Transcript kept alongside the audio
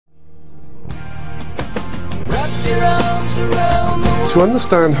To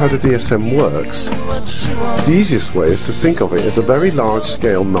understand how the DSM works, the easiest way is to think of it as a very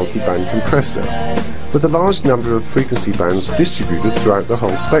large-scale multi-band compressor, with a large number of frequency bands distributed throughout the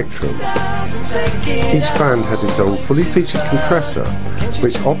whole spectrum. Each band has its own fully featured compressor,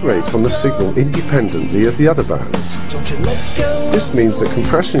 which operates on the signal independently of the other bands. This means that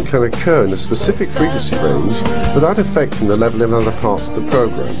compression can occur in a specific frequency range without affecting the level in other parts of the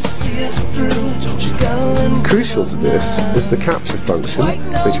program. Crucial to this is the capture function,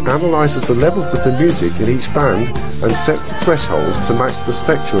 which analyzes the levels of the music in each band and sets the thresholds to match the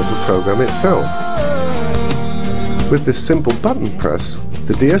spectrum of the program itself. With this simple button press,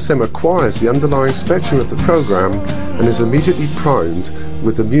 the DSM acquires the underlying spectrum of the program and is immediately primed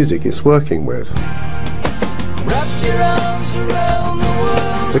with the music it's working with.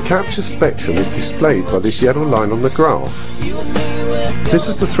 The capture spectrum is displayed by this yellow line on the graph. This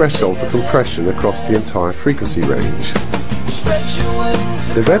is the threshold for compression across the entire frequency range.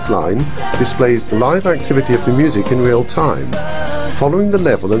 The red line displays the live activity of the music in real time, following the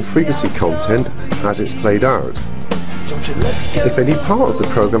level and frequency content as it's played out. If any part of the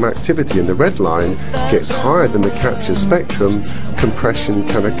program activity in the red line gets higher than the capture spectrum, compression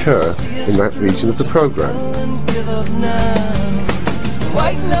can occur in that region of the program.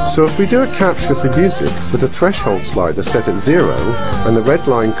 So if we do a capture of the music with the threshold slider set at 0 and the red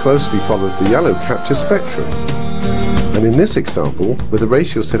line closely follows the yellow capture spectrum, and in this example, with the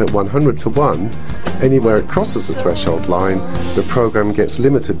ratio set at 100 to 1, anywhere it crosses the threshold line, the program gets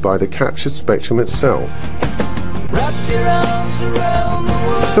limited by the captured spectrum itself.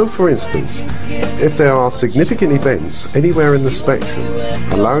 So for instance, if there are significant events anywhere in the spectrum,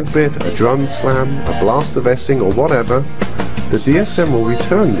 a loud bit, a drum slam, a blast of Essing or whatever, the DSM will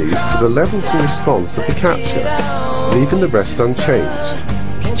return these to the levels and response of the capture, leaving the rest unchanged.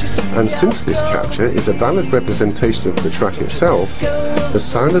 And since this capture is a valid representation of the track itself, the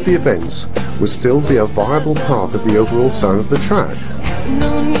sound of the events would still be a viable part of the overall sound of the track.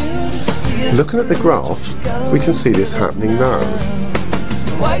 Looking at the graph, we can see this happening now.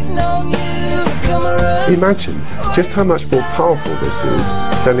 Imagine just how much more powerful this is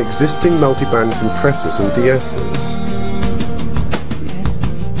than existing multiband compressors and DSs.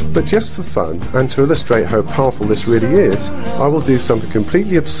 But just for fun, and to illustrate how powerful this really is, I will do something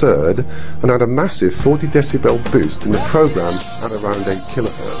completely absurd and add a massive 40 decibel boost in the program at around 8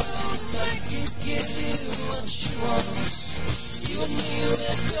 kHz.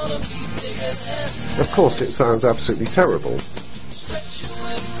 Of course it sounds absolutely terrible.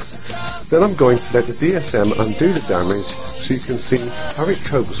 Then I'm going to let the DSM undo the damage so you can see how it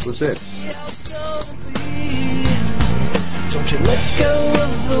copes with this.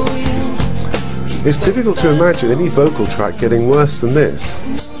 It's difficult to imagine any vocal track getting worse than this.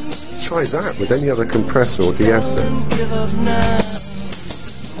 Try that with any other compressor or DSM.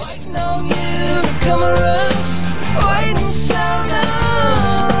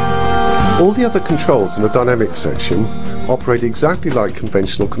 All the other controls in the dynamic section operate exactly like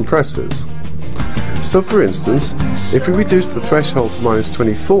conventional compressors. So for instance, if we reduce the threshold to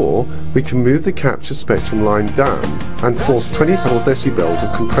 -24, we can move the capture spectrum line down and force 24 decibels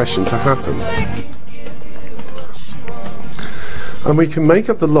of compression to happen. And we can make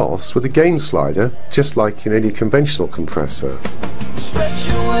up the loss with a gain slider, just like in any conventional compressor.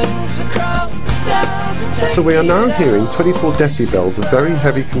 So we are now hearing 24 decibels of very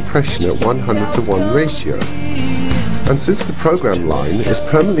heavy compression at 100 to 1 ratio. And since the program line is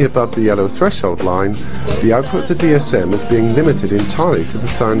permanently above the yellow threshold line, the output of the DSM is being limited entirely to the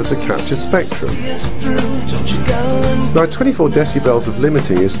sound of the capture spectrum. Now 24 decibels of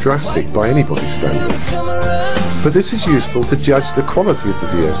limiting is drastic by anybody's standards, but this is useful to judge the quality of the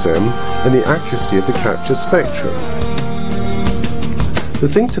DSM and the accuracy of the captured spectrum. The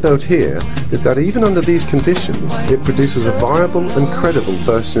thing to note here is that even under these conditions, it produces a viable and credible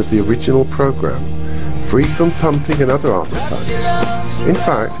version of the original program, free from pumping and other artifacts. In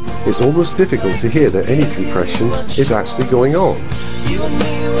fact, it's almost difficult to hear that any compression is actually going on.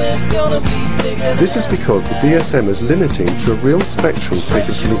 This is because the DSM is limiting to a real spectrum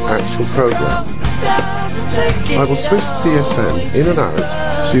taken from the actual program. I will switch the DSM in and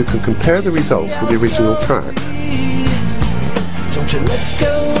out so you can compare the results with the original track. Don't you let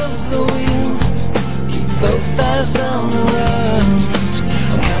go of the wheel, keep both eyes on the road.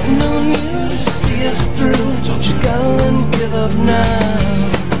 I'm counting on you to see us through. Don't you go and give up now.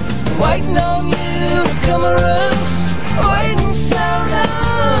 I'm waiting on you to come around, waiting so long.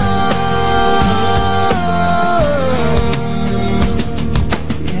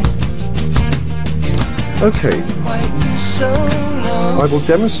 Okay, I will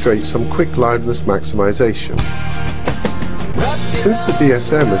demonstrate some quick loudness maximization. since the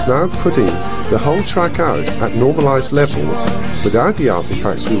DSM is now putting the whole track out at normalized levels without the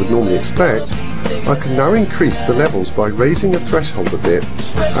artifacts we would normally expect, I can now increase the levels by raising the threshold a bit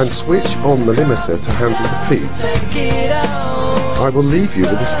and switch on the limiter to handle the peaks. I will leave you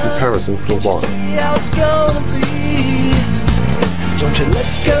with this comparison for a while. Don't you let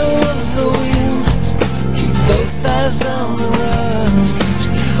go of the wheel, keep both eyes on the road.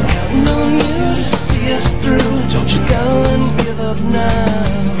 I'm counting on you to see us through. Don't you go and give up now.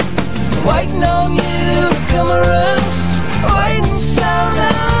 I'm waiting on you to come around, waiting so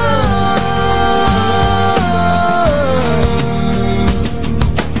long.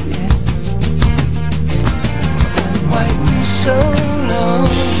 Yeah. I'm waiting so long.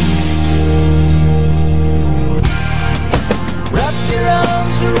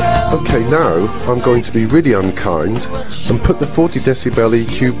 Okay, now I'm going to be really unkind and put the 40 decibel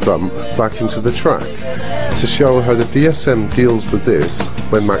EQ bump back into the track to show how the DSM deals with this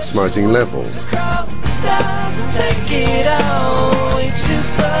when maximizing levels.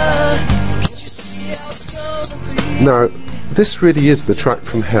 Now, this really is the track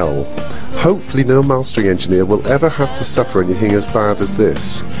from hell. Hopefully no mastering engineer will ever have to suffer anything as bad as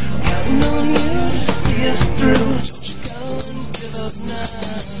this.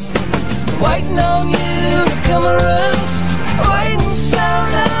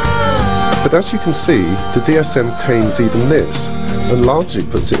 But as you can see, the DSM tames even this, and largely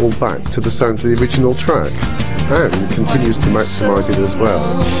puts it all back to the sound of the original track, and continues to maximise it as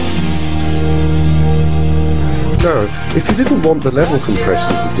well. Now, if you didn't want the level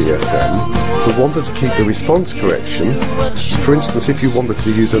compression of the DSM, but wanted to keep the response correction, for instance if you wanted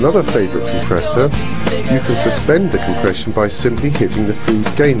to use another favourite compressor, you can suspend the compression by simply hitting the freeze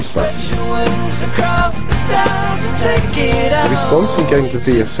gains button. The response and gain of the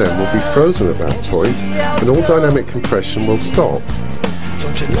DSM will be frozen at that point, and all dynamic compression will stop.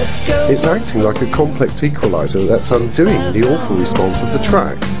 It's acting like a complex equaliser that's undoing the awful response of the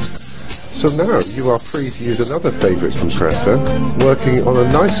track. So now you are free to use another favourite compressor, working on a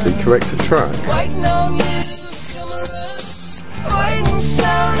nicely corrected track.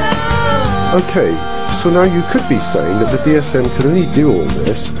 Okay, so now you could be saying that the DSM can only do all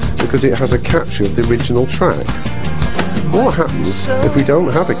this because it has a capture of the original track. What happens if we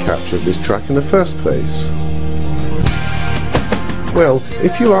don't have a capture of this track in the first place? Well,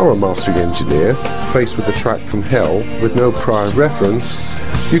 if you are a mastering engineer, faced with a track from hell with no prior reference,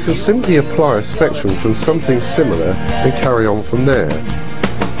 you can simply apply a spectrum from something similar and carry on from there.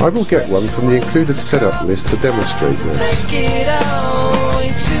 I will get one from the included setup list to demonstrate this.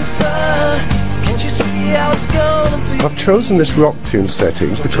 I've chosen this rock tune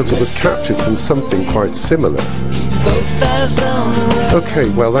setting because it was captured from something quite similar. Okay,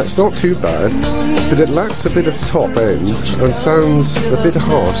 well that's not too bad, but it lacks a bit of top end and sounds a bit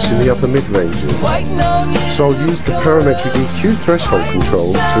harsh in the upper mid-ranges. So I'll use the parametric EQ threshold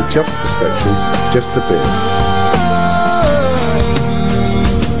controls to adjust the spectrum just a bit.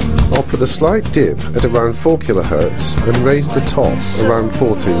 I'll put a slight dip at around 4 kHz and raise the top around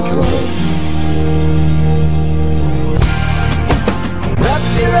 14 kHz. Wrap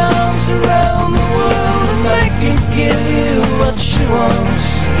your arms around the world and make it give you what you want.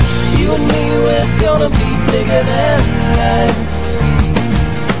 You and me, we're gonna be bigger than life.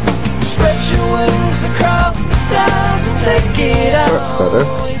 Spread your wings across the stars and take it out. That's better.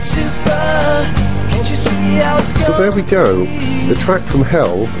 Can't you see how it's So there we go. The track from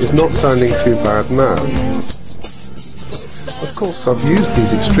hell is not sounding too bad now. Of course, I've used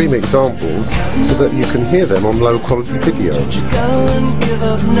these extreme examples so that you can hear them on low quality video.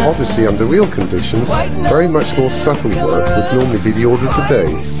 Obviously, under real conditions, very much more subtle work would normally be the order of the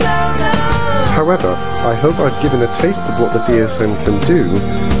day. However, I hope I've given a taste of what the DSM can do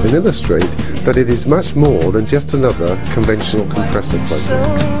and illustrate that it is much more than just another conventional compressor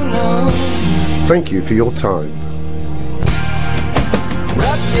plugin. Thank you for your time.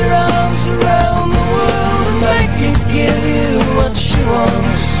 Wrap your arms around the world and make it give you what you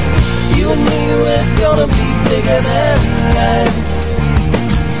want. You and me, we're gonna be bigger than life.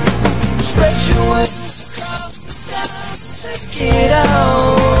 Spread your wings across the stars and take it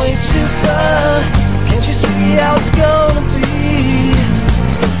out way too far. Can't you see how it's gonna be?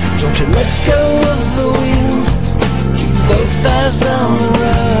 Don't you let go of the wheel, keep both eyes on the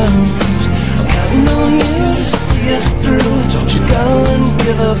road. I'm counting on you to see us through. Don't you go and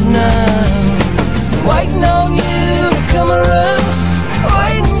give up now. I'm waiting on you to come around,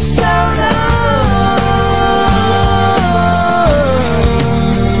 waiting so long.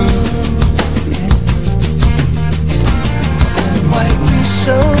 Yeah. I'm waiting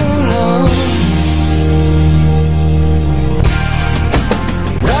so long.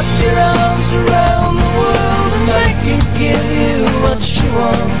 dance around the world and make it give you what she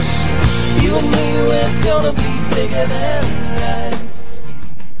wants. You and me, we're gonna be bigger than life.